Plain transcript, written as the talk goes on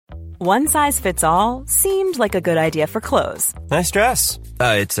One size fits all seemed like a good idea for clothes. Nice dress.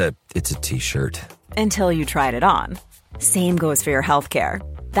 It's a t-shirt. Until you tried it on. Same goes for your healthcare.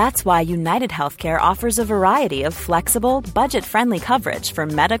 That's why United Healthcare offers a variety of flexible, budget-friendly coverage for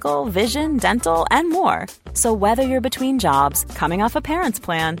medical, vision, dental, and more. So whether you're between jobs, coming off a parent's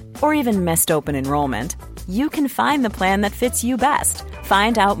plan, or even missed open enrollment, you can find the plan that fits you best.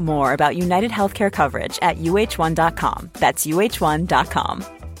 Find out more about United Healthcare coverage at uh1.com. That's uh1.com.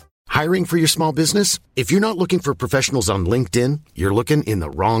 Hiring for your small business? If you're not looking for professionals on LinkedIn, you're looking in the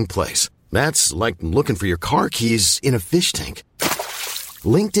wrong place. That's like looking for your car keys in a fish tank.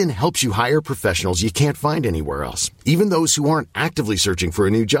 LinkedIn helps you hire professionals you can't find anywhere else, even those who aren't actively searching for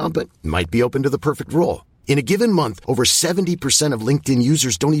a new job but might be open to the perfect role. In a given month, over 70% of LinkedIn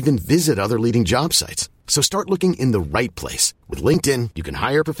users don't even visit other leading job sites. So start looking in the right place. With LinkedIn, you can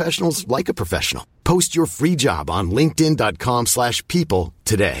hire professionals like a professional. Post your free job on linkedin.com/people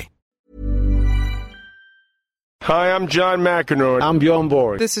today. Hi, I'm John McEnroe. I'm Bjorn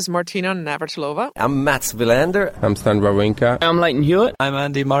Borg. This is Martina Navratilova. I'm Mats Wilander. I'm Stan Wawrinka. I'm Leighton Hewitt. I'm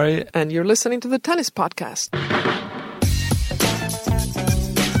Andy Murray. And you're listening to the Tennis Podcast.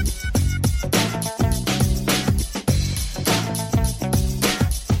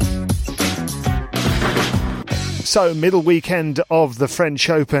 So, middle weekend of the French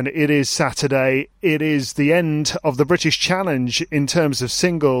Open. It is Saturday. It is the end of the British Challenge in terms of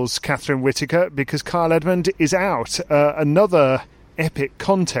singles, Catherine Whitaker, because Kyle Edmund is out. Another epic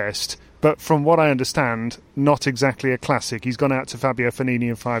contest, but from what I understand, not exactly a classic. He's gone out to Fabio Fognini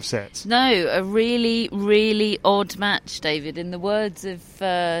in 5 sets. No, a really, really odd match, David. In the words of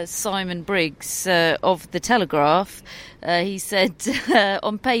Simon Briggs of The Telegraph, he said,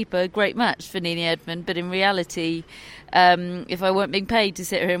 on paper, great match for Fognini Edmund, but in reality, if I weren't being paid to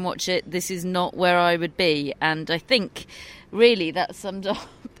sit here and watch it, this is not where I would be. And I think, really, that summed up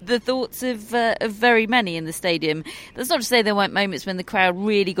the thoughts of very many in the stadium. That's not to say there weren't moments when the crowd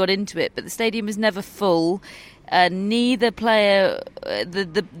really got into it, but the stadium was never full. Neither player,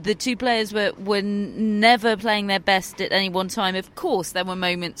 the two players were never playing their best at any one time. Of course, there were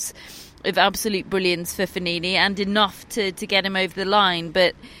moments of absolute brilliance for Fognini and enough to get him over the line.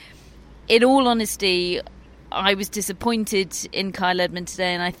 But in all honesty, I was disappointed in Kyle Edmund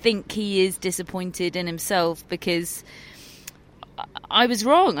today, and I think he is disappointed in himself because I was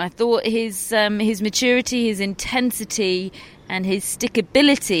wrong. I thought his maturity, his intensity, and his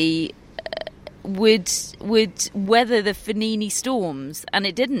stickability would weather the Fognini storms, and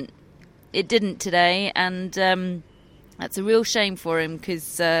it didn't. It didn't today, and that's a real shame for him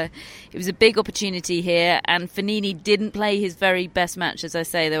because it was a big opportunity here, and Fognini didn't play his very best match. As I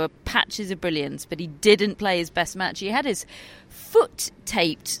say, there were patches of brilliance, but he didn't play his best match. He had his foot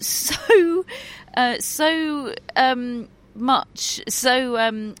taped so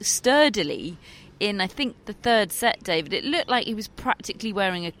sturdily in, I think, the third set, David. It looked like he was practically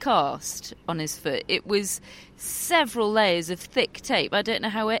wearing a cast on his foot. It was several layers of thick tape. I don't know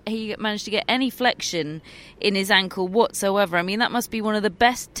how he managed to get any flexion in his ankle whatsoever. I mean, that must be one of the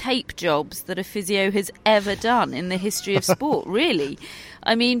best tape jobs that a physio has ever done in the history of sport, really.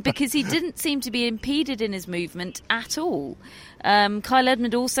 I mean, because he didn't seem to be impeded in his movement at all. Kyle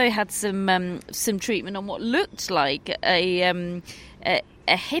Edmund also had some treatment on what looked like a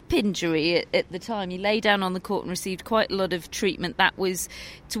hip injury at the time. He lay down on the court and received quite a lot of treatment. That was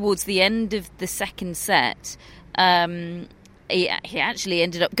towards the end of the second set. He actually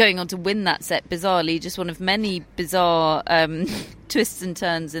ended up going on to win that set, bizarrely, just one of many bizarre twists and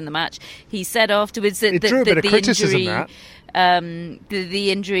turns in the match. He said afterwards that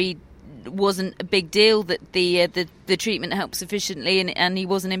the injury wasn't a big deal, that the treatment helped sufficiently, and he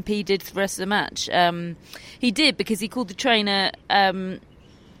wasn't impeded for the rest of the match. He did, because he called the trainer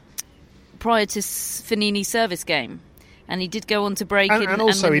prior to Fognini's service game, and he did go on to break and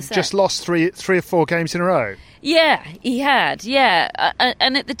also he'd just lost three or four games in a row. Yeah, he had.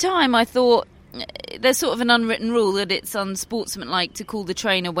 And at the time I thought there's sort of an unwritten rule that it's unsportsmanlike to call the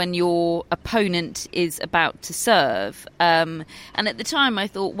trainer when your opponent is about to serve, and at the time I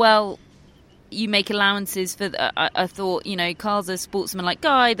thought, well, you make allowances for I thought, Carl's a sportsmanlike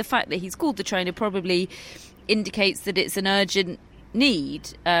guy. The fact that he's called the trainer probably indicates that it's an urgent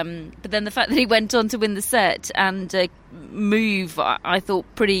need, but then the fact that he went on to win the set and move, I thought,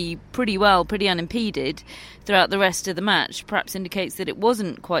 pretty well, pretty unimpeded throughout the rest of the match, perhaps indicates that it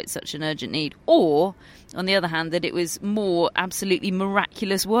wasn't quite such an urgent need, or on the other hand, that it was more absolutely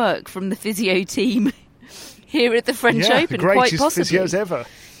miraculous work from the physio team here at the French Open, the quite possibly. Physios ever.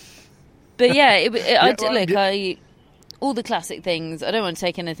 But all the classic things. I don't want to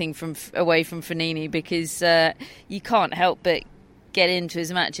take anything away from Fognini, because you can't help but get into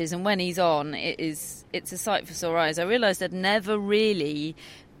his matches, and when he's on, it's a sight for sore eyes. I realised I'd never really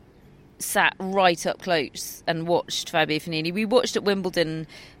sat right up close and watched Fabio Fognini. We watched at Wimbledon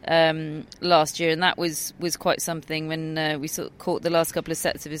last year, and that was quite something when we sort of caught the last couple of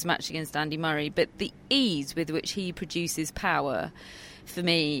sets of his match against Andy Murray. But the ease with which he produces power, for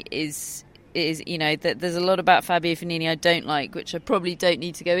me, is that there's a lot about Fabio Fognini I don't like, which I probably don't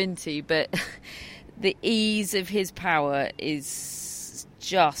need to go into, but the ease of his power is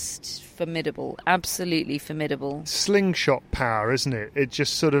just formidable, absolutely formidable. Slingshot power, isn't it? It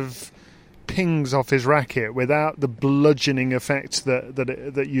just sort of pings off his racket without the bludgeoning effect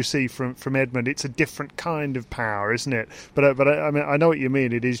that you see from Edmund. It's a different kind of power, isn't it? But I mean, I know what you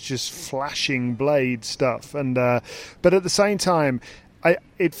mean. It is just flashing blade stuff, and but at the same time,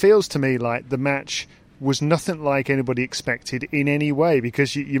 it feels to me like the match was nothing like anybody expected in any way,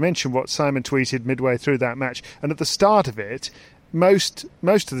 because you mentioned what Simon tweeted midway through that match, and at the start of it, most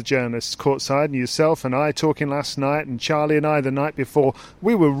of the journalists courtside, and yourself and I talking last night, and Charlie and I the night before,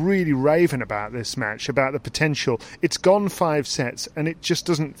 we were really raving about this match, about the potential. It's gone 5 sets, and it just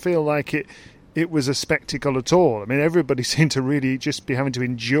doesn't feel like it was a spectacle at all. I mean, everybody seemed to really just be having to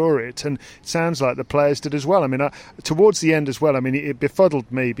endure it, and it sounds like the players did as well. I mean, towards the end as well, I mean, it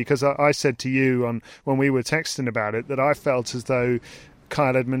befuddled me, because I said to you when we were texting about it that I felt as though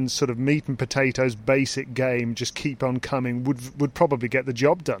Kyle Edmund's sort of meat and potatoes basic game, just keep on coming, would probably get the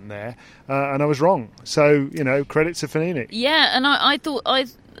job done there, and I was wrong. So, credit to Fognini. Yeah, and I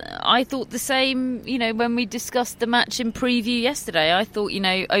thought the same, when we discussed the match in preview yesterday. I thought,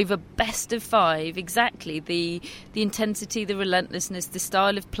 over best of 5, exactly, the intensity, the relentlessness, the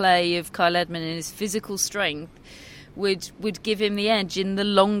style of play of Kyle Edmund and his physical strength would give him the edge in the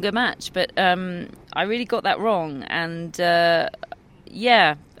longer match. But I really got that wrong, and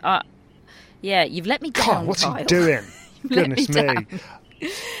you've let me down, God, what's Kyle. he doing? Goodness me.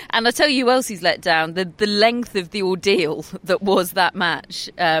 And I'll tell you who else he's let down. The length of the ordeal that was that match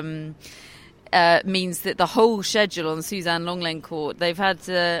means that the whole schedule on Suzanne Lenglen Court, they've had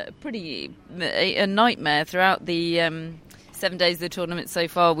a nightmare throughout the 7 days of the tournament so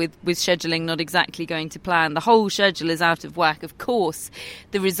far, with scheduling not exactly going to plan. The whole schedule is out of whack. Of course,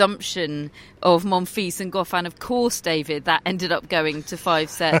 the resumption of Monfils and Goffin, of course, David, that ended up going to 5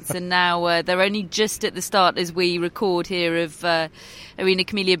 sets. And now they're only just at the start as we record here of Irina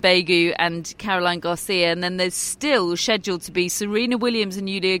Camelia Begu and Caroline Garcia. And then there's still scheduled to be Serena Williams and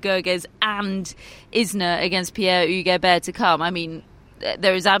Julia Gerges and Isner against Pierre-Hugues Herbert to come. I mean,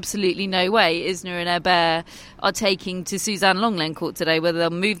 there is absolutely no way Isner and Herbert are taking to Suzanne Lenglen Court today. Whether they'll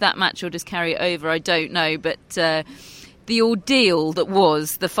move that match or just carry it over, I don't know. But the ordeal that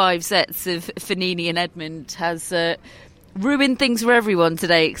was the 5 sets of Fognini and Edmund has ruined things for everyone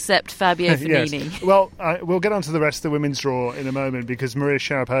today except Fabio Fognini. Yes. Well, we'll get on to the rest of the women's draw in a moment, because Maria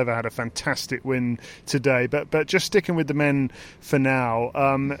Sharapova had a fantastic win today. But just sticking with the men for now,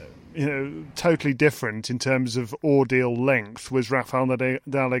 totally different in terms of ordeal length was Rafael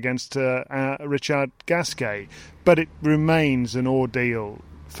Nadal against Richard Gasquet. But it remains an ordeal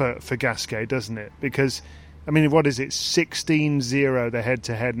for Gasquet, doesn't it? Because, I mean, what is it, 16-0 the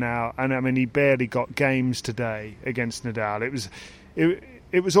head-to-head now, and I mean, he barely got games today against Nadal.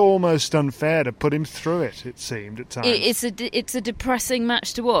 It was almost unfair to put him through it, it seemed, at times. It's a depressing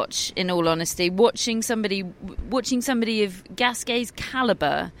match to watch, in all honesty. Watching somebody of Gasquet's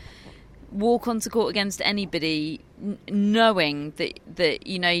calibre walk onto court against anybody, knowing that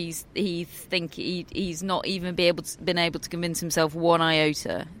he's not even been able to convince himself one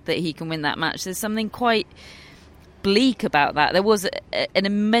iota that he can win that match. There's something quite bleak about that. There was an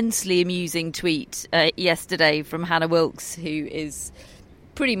immensely amusing tweet yesterday from Hannah Wilkes, who is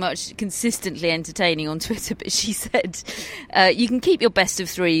pretty much consistently entertaining on Twitter, but she said, you can keep your best of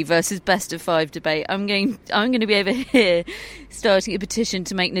 3 versus best of 5 debate. I'm going to be over here starting a petition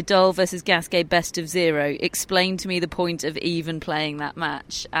to make Nadal versus Gasquet best of 0. Explain to me the point of even playing that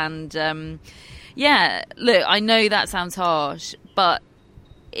match. And look, I know that sounds harsh, but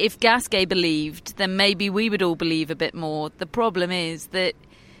if Gasquet believed, then maybe we would all believe a bit more. The problem is that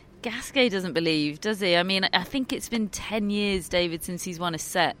Gasquet doesn't believe, does he? I mean, I think it's been 10 years, David, since he's won a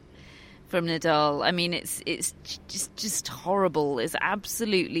set from Nadal. I mean, it's just horrible. It's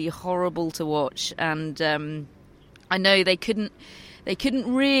absolutely horrible to watch. And I know they couldn't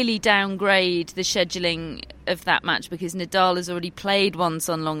really downgrade the scheduling of that match, because Nadal has already played once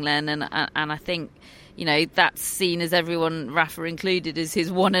on Lenglen, and I think, that's seen as everyone, Rafa included, as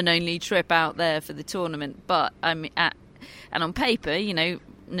his one and only trip out there for the tournament. But I mean, and on paper,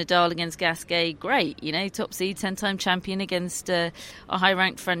 Nadal against Gasquet, great. Top seed, 10-time champion against a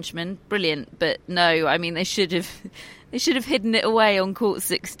high-ranked Frenchman, brilliant. But no, I mean, they should have hidden it away on court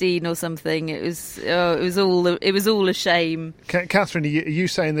 16 or something. It was all a shame. Catherine, are you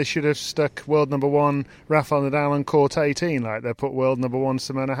saying they should have stuck world number 1 Rafael Nadal on court 18, like they put world number 1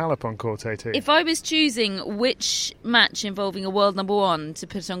 Simona Halep on court 18? If I was choosing which match involving a world number 1 to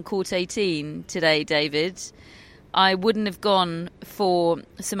put on court 18 today, David, I wouldn't have gone for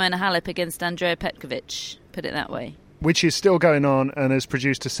Simona Halep against Andrea Petkovic, put it that way. Which is still going on and has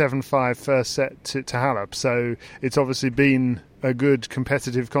produced a 7-5 first set to Halep. So it's obviously been a good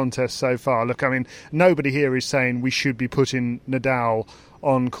competitive contest so far. Look, I mean, nobody here is saying we should be putting Nadal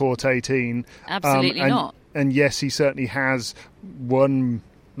on court 18. Absolutely not. And yes, he certainly has won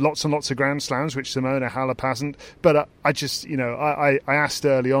lots and lots of Grand Slams, which Simona Halep hasn't. But I just, I asked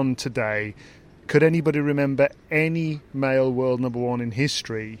early on today, could anybody remember any male world number 1 in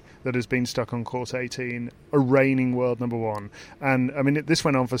history that has been stuck on court 18, a reigning world number 1? And I mean, this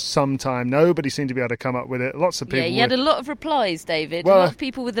went on for some time. Nobody seemed to be able to come up with it. Lots of people. Yeah, you had a lot of replies, David. Well, a lot of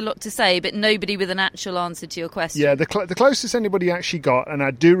people with a lot to say, but nobody with an actual answer to your question. Yeah, the closest anybody actually got, and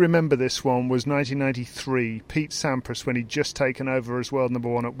I do remember this one, was 1993. Pete Sampras, when he'd just taken over as world number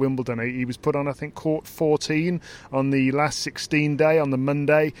 1 at Wimbledon. He was put on, I think, court 14 on the last 16 day, on the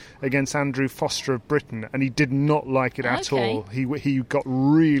Monday, against Andrew Foster of Britain, and he did not like it at all. He got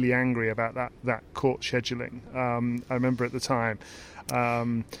really angry about that court scheduling. I remember at the time.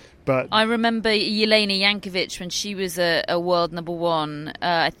 But I remember Jelena Jankovic when she was a world number 1.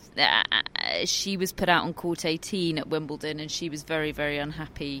 She was put out on court 18 at Wimbledon, and she was very, very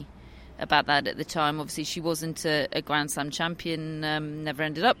unhappy about that at the time. Obviously, she wasn't a Grand Slam champion. Never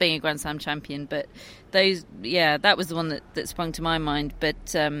ended up being a Grand Slam champion. But that was the one that sprung to my mind.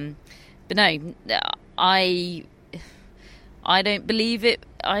 But no, I don't believe it.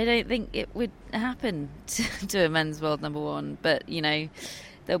 I don't think it would happen to a men's world number 1. But,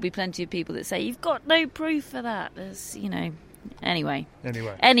 there'll be plenty of people that say, you've got no proof for that. There's, Anyway,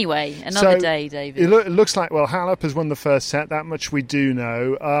 another day, David. It looks like, Halep has won the first set. That much we do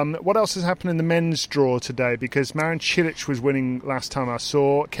know. What else has happened in the men's draw today? Because Marin Cilic was winning last time I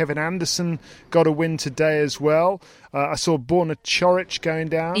saw. Kevin Anderson got a win today as well. I saw Borna Coric going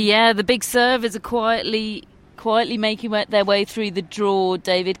down. Yeah, the big servers are quietly making their way through the draw,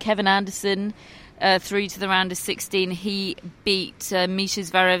 David. Kevin Anderson through to the round of 16. He beat Misha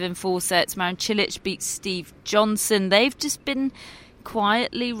Zverev in 4 sets. Marin Cilic beat Steve Johnson. They've just been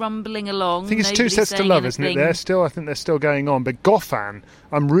quietly rumbling along. I think it's 2 sets to love, isn't it? I think they're still going on. But Goffin,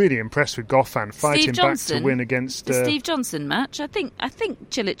 I'm really impressed with Goffin fighting back to win against the Steve Johnson match. I think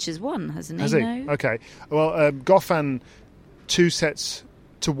Cilic has won, hasn't he? Has he? No? Okay. Well, Goffin 2 sets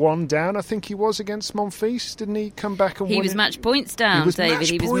to 1 down, I think he was, against Monfils. Didn't he come back and win? He was match points down, David.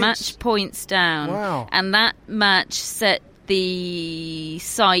 He was match points down. Wow. And that match set the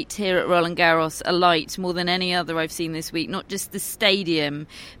site here at Roland Garros alight more than any other I've seen this week. Not just the stadium,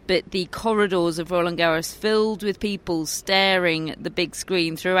 but the corridors of Roland Garros filled with people staring at the big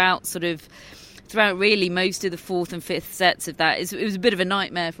screen throughout really most of the 4th and 5th sets of that. It was a bit of a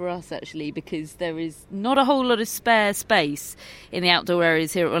nightmare for us, actually, because there is not a whole lot of spare space in the outdoor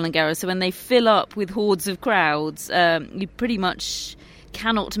areas here at Roland Garros. So when they fill up with hordes of crowds, you pretty much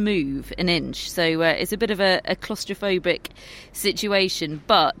cannot move an inch. So it's a bit of a claustrophobic situation.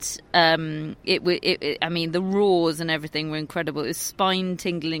 But I mean, the roars and everything were incredible. It was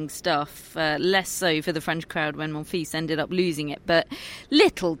spine-tingling stuff. Less so for the French crowd when Monfils ended up losing it. But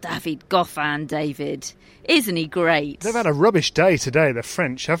little David Goffin, David, isn't he great? They've had a rubbish day today, the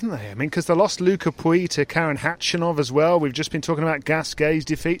French, haven't they? I mean, because they lost Luca Pouille to Karen Khachanov as well. We've just been talking about Gasquet's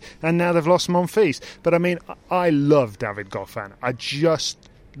defeat, and now they've lost Monfils. But I mean, I love David Goffin. I just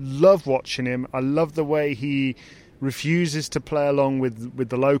love watching him. I love the way he refuses to play along with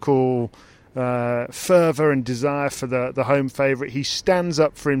the local fervour and desire for the home favourite. He stands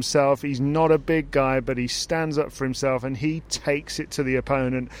up for himself. He's not a big guy, but he stands up for himself and he takes it to the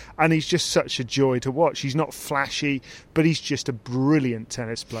opponent, and he's just such a joy to watch. He's not flashy, but he's just a brilliant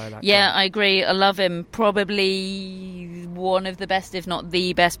tennis player. Yeah, I agree. I love him. Probably one of the best, if not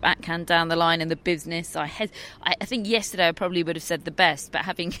the best backhand down the line in the business. I think yesterday I probably would have said the best, but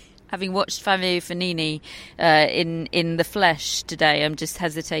having watched Fabio Fognini in the flesh today, I'm just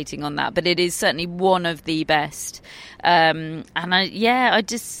hesitating on that. But it is certainly one of the best. And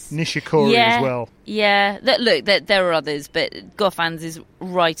Nishikori as well. Yeah, look, there are others, but Goffin's is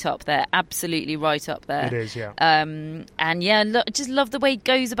right up there, absolutely right up there. It is, yeah. I just love the way he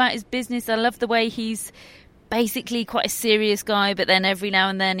goes about his business. I love the way he's basically quite a serious guy, but then every now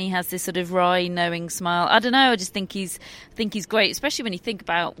and then he has this sort of wry, knowing smile. I don't know. I just think he's great, especially when you think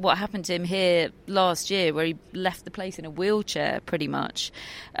about what happened to him here last year, where he left the place in a wheelchair, pretty much.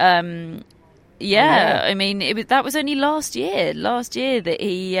 I mean, that was only last year that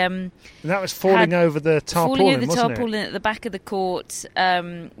he... and that was falling over the tarpaulin, wasn't it? At the back of the court.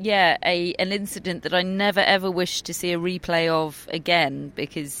 An incident that I never, ever wish to see a replay of again,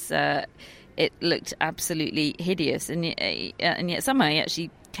 because it looked absolutely hideous. And yet somehow he actually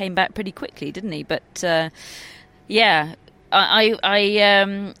came back pretty quickly, didn't he? But, I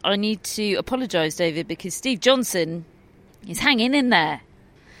need to apologise, David, because Steve Johnson is hanging in there.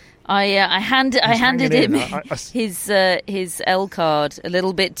 I handed him his L card a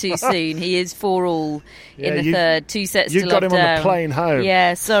little bit too soon. He is 4-all in the third, 2 sets to love down. You got him on the plane home.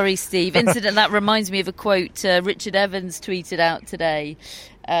 Yeah, sorry, Steve. Incident that reminds me of a quote Richard Evans tweeted out today.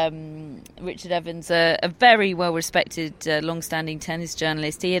 Richard Evans, a very well-respected, long-standing tennis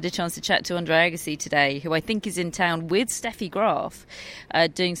journalist. He had a chance to chat to Andre Agassi today, who I think is in town with Steffi Graf,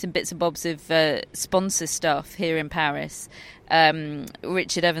 doing some bits and bobs of sponsor stuff here in Paris.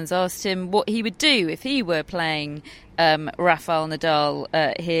 Richard Evans asked him what he would do if he were playing Rafael Nadal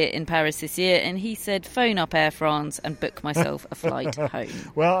here in Paris this year, and he said, phone up Air France and book myself a flight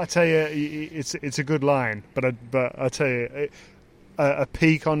home. Well, I tell you, it's a good line, but I tell you, a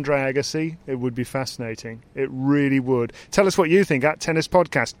peak Andre Agassi, it would be fascinating. It really would. Tell us what you think at Tennis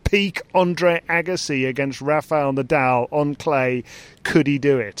Podcast. Peak Andre Agassi against Rafael Nadal on clay. Could he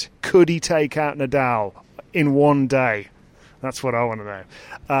do it? Could he take out Nadal in one day? That's what I want to know.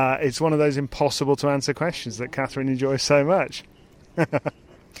 It's one of those impossible to answer questions that Catherine enjoys so much.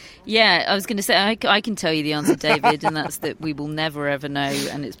 Yeah, I was going to say, I can tell you the answer, David, and that's that we will never, ever know,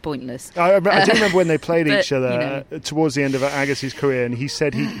 and it's pointless. I do remember when they played each other towards the end of Agassi's career, and he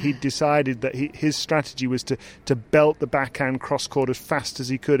said he decided that his strategy was to belt the backhand cross-court as fast as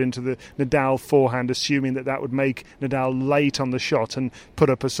he could into the Nadal forehand, assuming that would make Nadal late on the shot and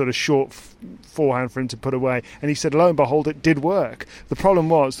put up a sort of short forehand for him to put away. And he said, lo and behold, it did work. The problem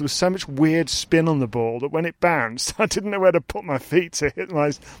was there was so much weird spin on the ball that when it bounced, I didn't know where to put my feet to hit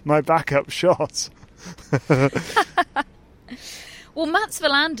my backup shots. Well, Mats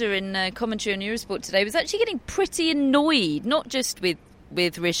Wilander in commentary on Eurosport today was actually getting pretty annoyed, not just with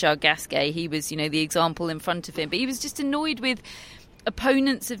Richard Gasquet. He was, the example in front of him, but he was just annoyed with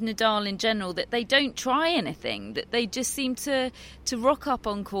opponents of Nadal in general, that they don't try anything, that they just seem to rock up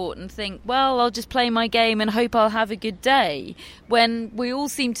on court and think, well, I'll just play my game and hope I'll have a good day, when we all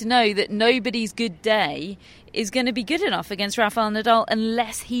seem to know that nobody's good day is going to be good enough against Rafael Nadal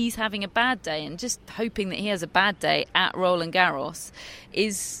unless he's having a bad day, and just hoping that he has a bad day at Roland Garros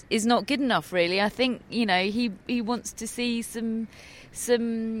is not good enough, really. I think, he wants to see some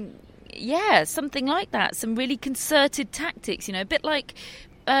something like that, some really concerted tactics, a bit like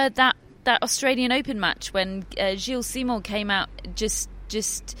that Australian Open match when Gilles Simon came out just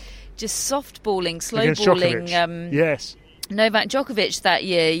softballing, slowballing. Yes. Novak Djokovic that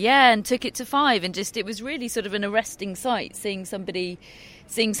year, and took it to 5, and it was really sort of an arresting sight seeing somebody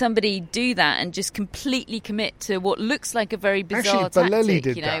do that and just completely commit to what looks like a very bizarre tactic,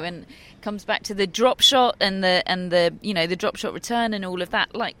 did that. And comes back to the drop shot and the drop shot return and all of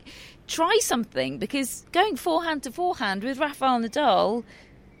that. Like, try something, because going forehand to forehand with Rafael Nadal,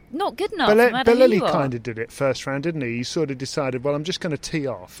 not good enough. Lily kind of did it first round, didn't he? He sort of decided, well, I'm just going to tee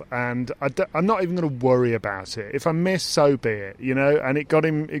off, and I'm not even going to worry about it. If I miss, so be it, And it got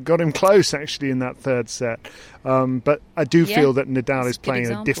him close actually in that third set. But I do feel that Nadal is playing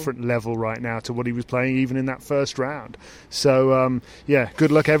at a different level right now to what he was playing even in that first round. So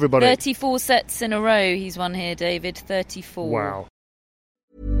good luck everybody. 34 sets in a row he's won here, David. 34. Wow.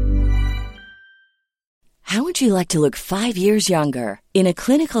 How would you like to look 5 years younger? In a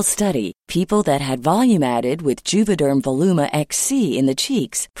clinical study, people that had volume added with Juvederm Voluma XC in the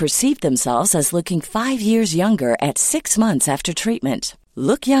cheeks perceived themselves as looking 5 years younger at 6 months after treatment.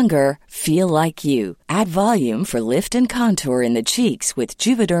 Look younger, feel like you. Add volume for lift and contour in the cheeks with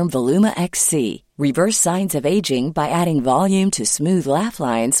Juvederm Voluma XC. Reverse signs of aging by adding volume to smooth laugh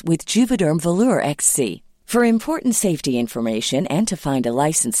lines with Juvederm Volure XC. For important safety information and to find a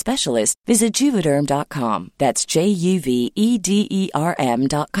licensed specialist, visit Juvederm.com. That's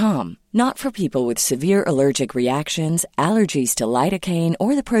JUVEDERM.com. Not for people with severe allergic reactions, allergies to lidocaine,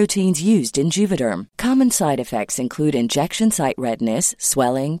 or the proteins used in Juvederm. Common side effects include injection site redness,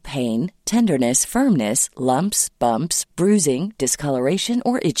 swelling, pain, tenderness, firmness, lumps, bumps, bruising, discoloration,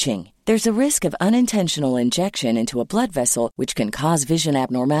 or itching. There's a risk of unintentional injection into a blood vessel, which can cause vision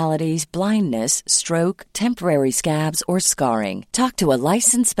abnormalities, blindness, stroke, temporary scabs, or scarring. Talk to a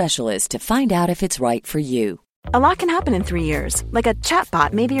licensed specialist to find out if it's right for you. A lot can happen in 3 years, like a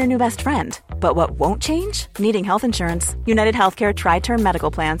chatbot may be your new best friend. But what won't change? Needing health insurance. United Healthcare Tri-Term Medical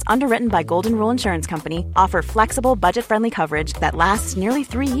Plans, underwritten by Golden Rule Insurance Company, offer flexible, budget-friendly coverage that lasts nearly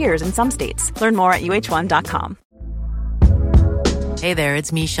 3 years in some states. Learn more at uh1.com. Hey there,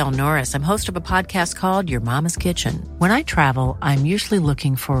 it's Michelle Norris. I'm host of a podcast called Your Mama's Kitchen. When I travel, I'm usually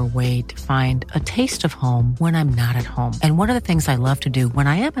looking for a way to find a taste of home when I'm not at home. And one of the things I love to do when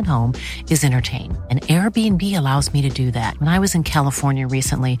I am at home is entertain. And Airbnb allows me to do that. When I was in California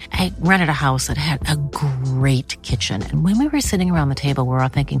recently, I rented a house that had a great kitchen. And when we were sitting around the table, we were all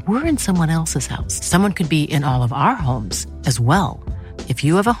thinking, we're in someone else's house. Someone could be in all of our homes as well. If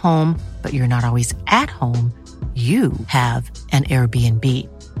you have a home, but you're not always at home, you have an Airbnb.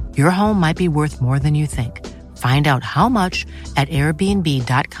 Your home might be worth more than you think. Find out how much at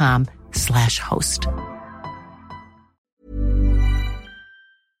airbnb.com/host.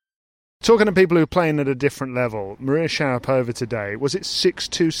 Talking to people who are playing at a different level, Maria Sharapova today, was it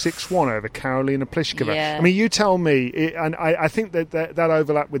 6-2, 6-1 over Karolina Pliskova? Yeah. I mean, you tell me, and I think that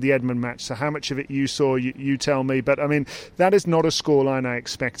overlapped with the Edmund match, so how much of it you saw, you tell me. But, I mean, that is not a scoreline I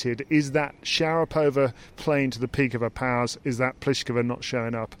expected. Is that Sharapova playing to the peak of her powers? Is that Pliskova not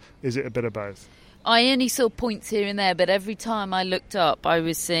showing up? Is it a bit of both? I only saw points here and there, but every time I looked up, I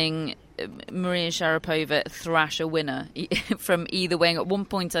was seeing Maria Sharapova thrash a winner from either wing. At one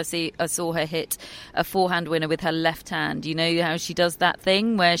point I saw her hit a forehand winner with her left hand. You know how she does that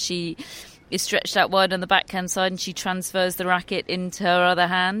thing where she is stretched out wide on the backhand side and she transfers the racket into her other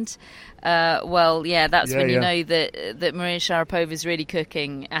hand? That's when you know that Maria Sharapova is really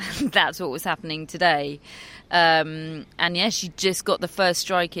cooking, and that's what was happening today. She just got the first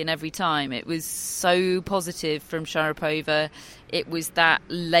strike in every time. It was so positive from Sharapova. It was that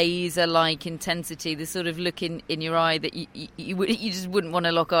laser-like intensity, the sort of look in your eye that you just wouldn't want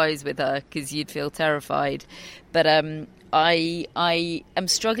to lock eyes with her because you'd feel terrified. But I am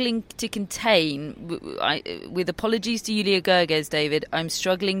struggling to contain, with apologies to Julia Gerges, David, I'm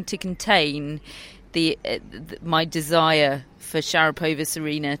struggling to contain my desire for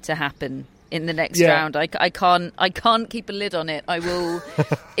Sharapova-Serena to happen in the next round. I can't keep a lid on it. I will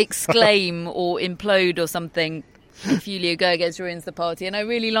exclaim or implode or something if Julia Gerges ruins the party. And I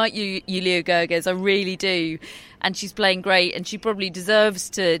really like Julia Gerges, I really do. And she's playing great, and she probably deserves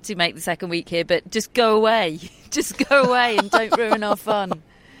to make the second week here, but just go away. Just go away and don't ruin our fun.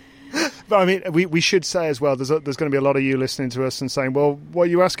 But I mean, we should say as well, there's going to be a lot of you listening to us and saying, well, what are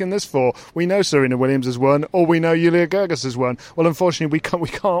you asking this for? We know Serena Williams has won, or we know Julia Gerges has won. Well, unfortunately, we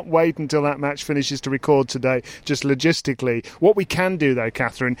can't wait until that match finishes to record today, just logistically. What we can do, though,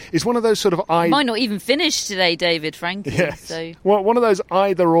 Catherine, is one of those sort of... Might not even finish today, David, frankly. Yes. So. Well, one of those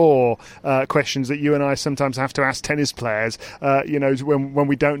either-or questions that you and I sometimes have to ask tennis players, when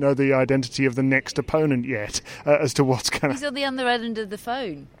we don't know the identity of the next opponent yet, as to what's going to... He's on the other end of the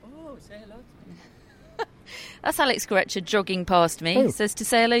phone. That's Alex Goretzka jogging past me. He says to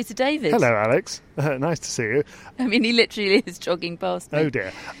say hello to David. Hello, Alex. Nice to see you. I mean, he literally is jogging past me. Oh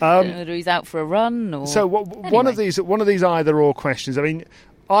dear. I don't know whether he's out for a run or... So one of these either-or questions. I mean,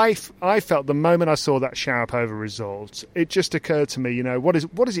 I felt the moment I saw that Sharapova result, it just occurred to me. What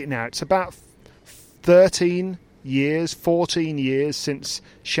is it now? It's about 14 years since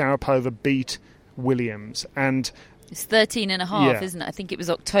Sharapova beat Williams, and it's 13 and a half, isn't it? I think it was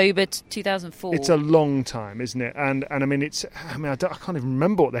October 2004. It's a long time, isn't it? And I mean, I can't even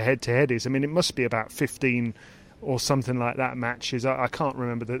remember what the head-to-head is. I mean, it must be about 15 or something like that matches. I can't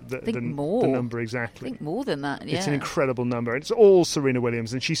remember the number exactly. I think more than that, yeah. It's an incredible number. It's all Serena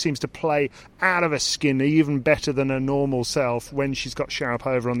Williams, and she seems to play out of her skin even better than her normal self when she's got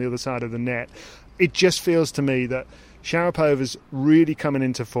Sharapova on the other side of the net. It just feels to me that Sharapova's really coming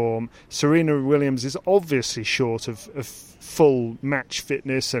into form. Serena Williams is obviously short of full match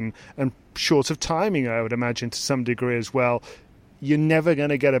fitness and short of timing, I would imagine, to some degree as well. You're never going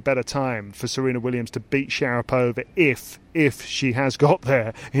to get a better time for Serena Williams to beat Sharapova if she has got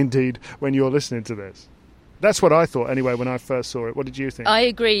there, indeed, when you're listening to this. That's what I thought, anyway, when I first saw it. What did you think? I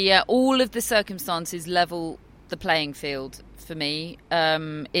agree, yeah. All of the circumstances level the playing field for me.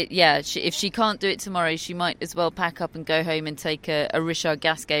 If she can't do it tomorrow, she might as well pack up and go home and take a Richard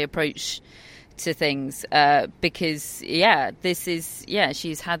Gasquet approach to things because,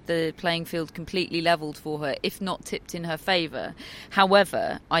 she's had the playing field completely levelled for her, if not tipped in her favour.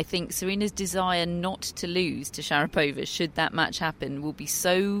 However, I think Serena's desire not to lose to Sharapova, should that match happen, will be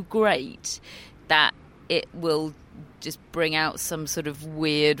so great that it will just bring out some sort of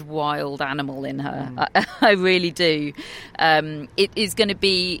weird, wild animal in her. I really do. It is going to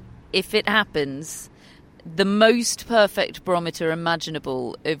be, if it happens, the most perfect barometer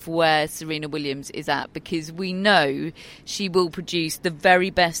imaginable of where Serena Williams is at, because we know she will produce the very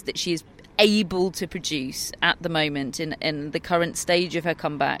best that she is able to produce at the moment in the current stage of her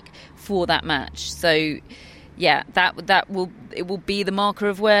comeback for that match. So yeah, it will be the marker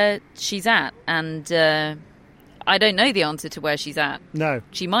of where she's at, and I don't know the answer to where she's at. No.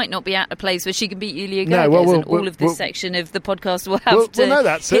 She might not be at a place where she can beat Julia Gerges, and all of this section of the podcast will have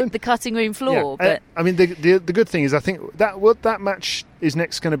to hit the cutting room floor. Yeah. But I mean, the good thing is, I think that match is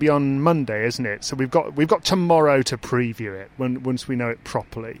next going to be on Monday, isn't it? So we've got tomorrow to preview it once we know it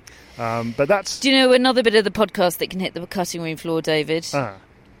properly. But that's... Do you know another bit of the podcast that can hit the cutting room floor, David?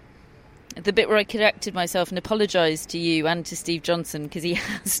 The bit where I corrected myself and apologised to you and to Steve Johnson because he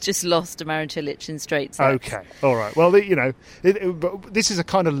has just lost to Marin Cilic in straight sets. Okay, all right. Well, this is a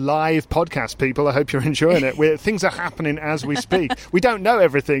kind of live podcast, people. I hope you're enjoying it. Things are happening as we speak. We don't know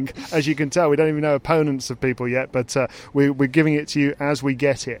everything, as you can tell. We don't even know opponents of people yet, but we're giving it to you as we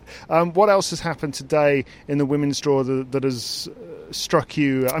get it. What else has happened today in the women's draw that has struck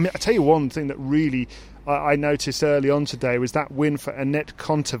you? I mean, I tell you one thing that really... I noticed early on today was that win for Anett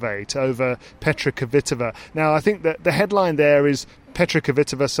Kontaveit over Petra Kvitova. Now, I think that the headline there is Petra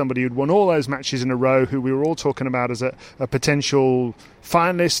Kvitova, somebody who'd won all those matches in a row, who we were all talking about as a potential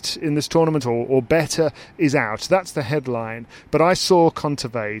finalist in this tournament or better, is out. That's the headline. But I saw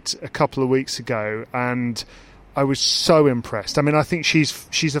Kontaveit a couple of weeks ago and I was so impressed. I mean, I think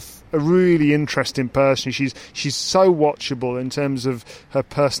she's a really interesting person. She's so watchable in terms of her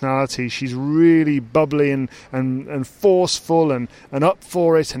personality. She's really bubbly and forceful and up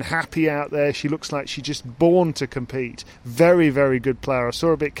for it and happy out there. She looks like she's just born to compete. Very, very good player. I saw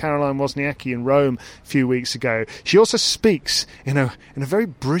a bit Caroline Wozniacki in Rome a few weeks ago. She also speaks in a very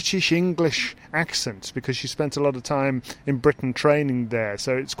British English accent because she spent a lot of time in Britain training there.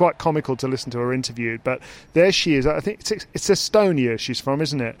 So it's quite comical to listen to her interviewed. But there she is. I think it's Estonia she's from,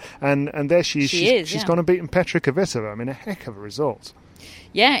 isn't it? And there she is. She's gone and beaten Petra Kvitova. I mean, a heck of a result.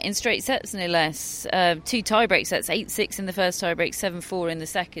 Yeah, in straight sets, no less. 2 tie-break sets, 8-6 in the first tie-break, 7-4 in the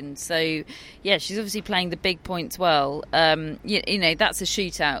second. So, yeah, she's obviously playing the big points well. You know, that's a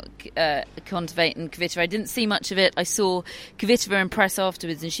shootout, Kontaveit and Kvitova. I didn't see much of it. I saw Kvitova in press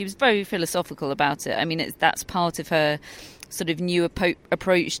afterwards, and she was very philosophical about it. I mean, that's part of her sort of new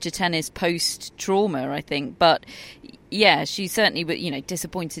approach to tennis post-trauma, I think. But... yeah, she certainly was,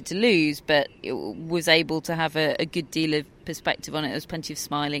 disappointed to lose, but was able to have a good deal of perspective on it. There was plenty of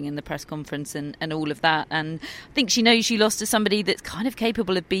smiling in the press conference and all of that. And I think she knows she lost to somebody that's kind of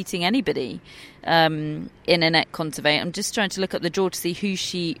capable of beating anybody in Anett Kontaveit. I'm just trying to look up the draw to see who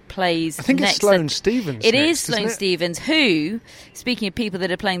she plays next. I think it's Sloane Stephens. It is Sloane Stephens, who, speaking of people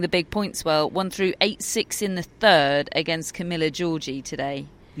that are playing the big points well, won through 8-6 in the third against Camilla Giorgi today.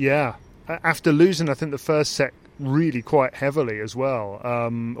 Yeah, after losing, I think, the first set really quite heavily as well,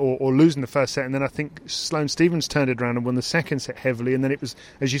 or losing the first set, and then I think Sloane Stephens turned it around and won the second set heavily, and then it was,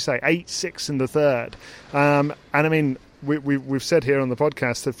 as you say, 8-6 in the third. And I mean, we've said here on the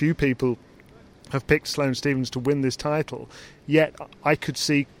podcast that few people have picked Sloane Stephens to win this title, yet I could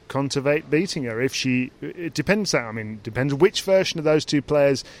see Kontaveit beating her if she... It depends. I mean, depends which version of those two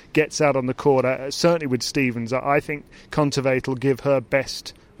players gets out on the court. Certainly with Stephens, I think Kontaveit will give her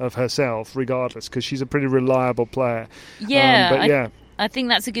best of herself regardless, because she's a pretty reliable player. Yeah, I think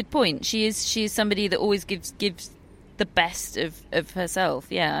that's a good point. She is somebody that always gives the best of herself.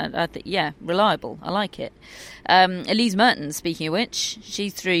 Yeah, reliable. I like it. Elise Mertens, speaking of which,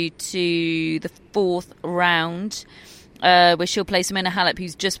 she's through to the fourth round, where she'll play Simona Halep,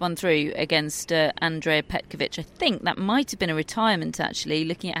 who's just won through against Andrea Petkovic. I think that might have been a retirement, actually,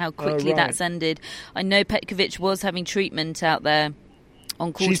 looking at how quickly that's ended. I know Petkovic was having treatment out there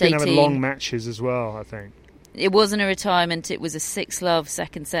on court 18. She's been having long matches as well, I think. It wasn't a retirement, it was a 6-love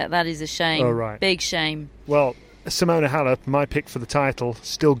second set. That is a shame. Oh, right. Big shame. Well, Simona Halep, my pick for the title,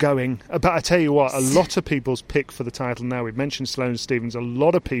 still going. But I tell you what, a lot of people's pick for the title now, we've mentioned Sloane Stephens, a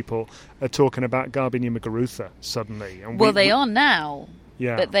lot of people are talking about Garbiñe Muguruza suddenly. And they are now.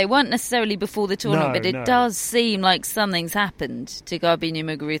 Yeah. But they weren't necessarily before the tournament. But it does seem like something's happened to Garbiñe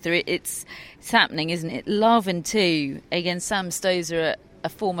Muguruza. It's happening, isn't it? Love and 2 against Sam Stosur, a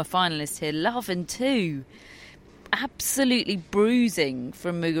former finalist here. Love and 2. absolutely bruising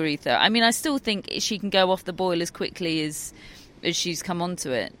from Muguruza. I mean, I still think she can go off the boil as quickly as she's come onto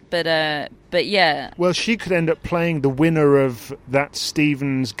it, but yeah. Well, she could end up playing the winner of that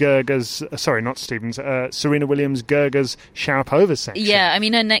Serena Williams Gerges Sharapova section. Yeah, I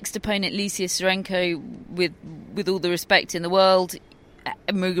mean, her next opponent, Lucia Surenko, with all the respect in the world,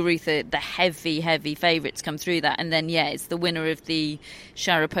 Muguruza, the heavy favourites come through that, and then it's the winner of the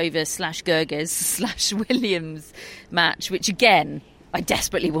Sharapova/Gerges/ Williams match, which again I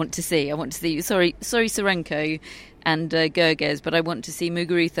desperately want to see. I want to see sorry Surenko and Gerges, but I want to see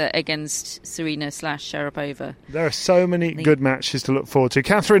Muguruza against Serena/Sharapova. There are so many good matches to look forward to.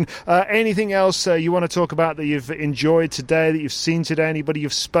 Catherine, anything else you want to talk about that you've enjoyed today, that you've seen today? Anybody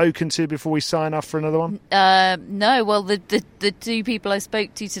you've spoken to before we sign off for another one? No, well, the two people I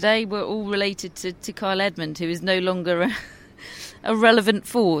spoke to today were all related to Kyle Edmund, who is no longer a relevant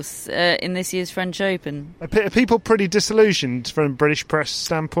force in this year's French Open. Are people pretty disillusioned from a British press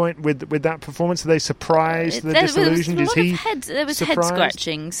standpoint with that performance? Are they surprised? They're disillusioned? There was head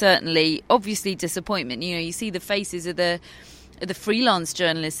scratching, certainly. Obviously, disappointment. You see the faces of the freelance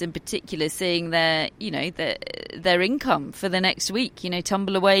journalists in particular, seeing their income for the next week,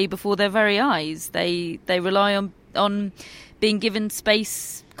 tumble away before their very eyes. They rely on being given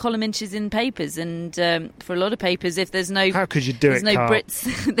space, column inches in papers, and for a lot of papers, if there's no, how could you do it, Carl?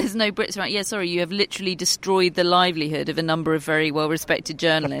 There's no Brits around. Yeah, sorry, you have literally destroyed the livelihood of a number of very well-respected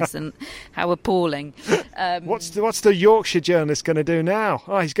journalists, and how appalling. What's the Yorkshire journalist going to do now?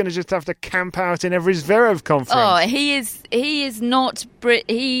 Oh, he's going to just have to camp out in every Zverev conference. Oh, he is not Brit.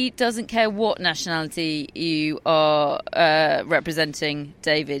 He doesn't care what nationality you are representing,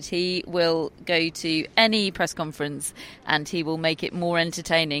 David. He will go to any press conference and he will make it more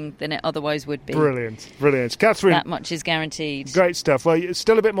entertaining than it otherwise would be. Brilliant. Catherine, that much is guaranteed. Great stuff. Well,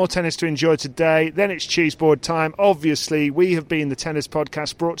 still a bit more tennis to enjoy today. Then it's cheeseboard time. Obviously, we have been the Tennis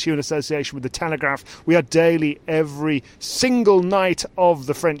Podcast, brought to you in association with The Telegraph. We are daily every single night of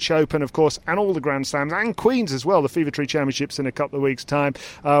the French Open, of course, and all the Grand Slams, and Queens as well, the Fever-Tree Championships in a couple of weeks' time.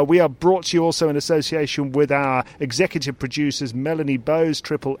 We are brought to you also in association with our executive producers, Melanie Bowes,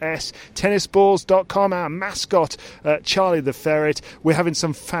 Triple S, tennisballs.com, our mascot, Charlie the Ferret. We're having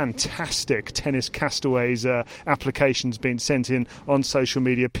some fantastic Tennis Castaways applications being sent in on social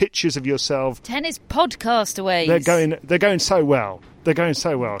media. Pictures of yourself. Tennis Podcastaways. They're going so well. Got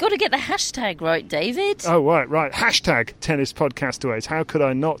to get the hashtag right, David. Oh, right. Hashtag Tennis Podcastaways. How could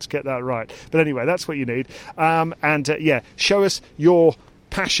I not get that right? But anyway, that's what you need. Show us your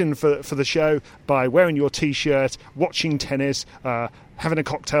passion for the show by wearing your T-shirt, watching tennis, having a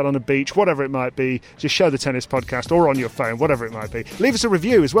cocktail on a beach, whatever it might be. Just show the Tennis Podcast, or on your phone, whatever it might be. Leave us a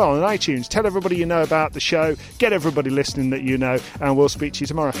review as well on iTunes. Tell everybody you know about the show. Get everybody listening that you know, and we'll speak to you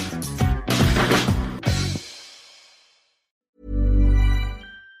tomorrow.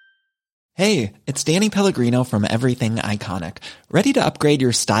 Hey, it's Danny Pellegrino from Everything Iconic. Ready to upgrade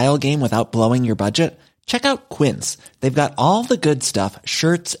your style game without blowing your budget? Check out Quince. They've got all the good stuff,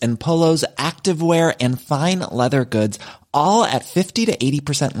 shirts and polos, activewear, and fine leather goods, all at 50 to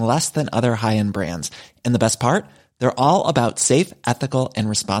 80% less than other high-end brands. And the best part? They're all about safe, ethical, and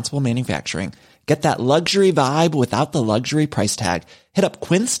responsible manufacturing. Get that luxury vibe without the luxury price tag. Hit up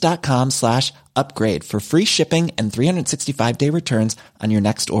quince.com/upgrade for free shipping and 365-day returns on your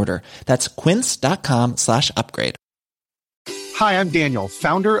next order. That's quince.com/upgrade. Hi, I'm Daniel,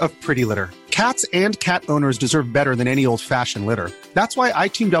 founder of Pretty Litter. Cats and cat owners deserve better than any old-fashioned litter. That's why I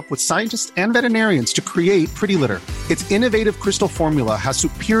teamed up with scientists and veterinarians to create Pretty Litter. Its innovative crystal formula has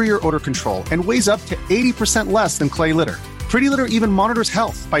superior odor control and weighs up to 80% less than clay litter. Pretty Litter even monitors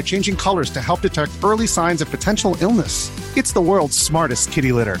health by changing colors to help detect early signs of potential illness. It's the world's smartest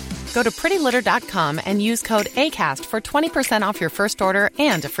kitty litter. Go to prettylitter.com and use code ACAST for 20% off your first order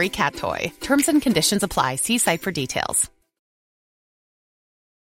and a free cat toy. Terms and conditions apply. See site for details.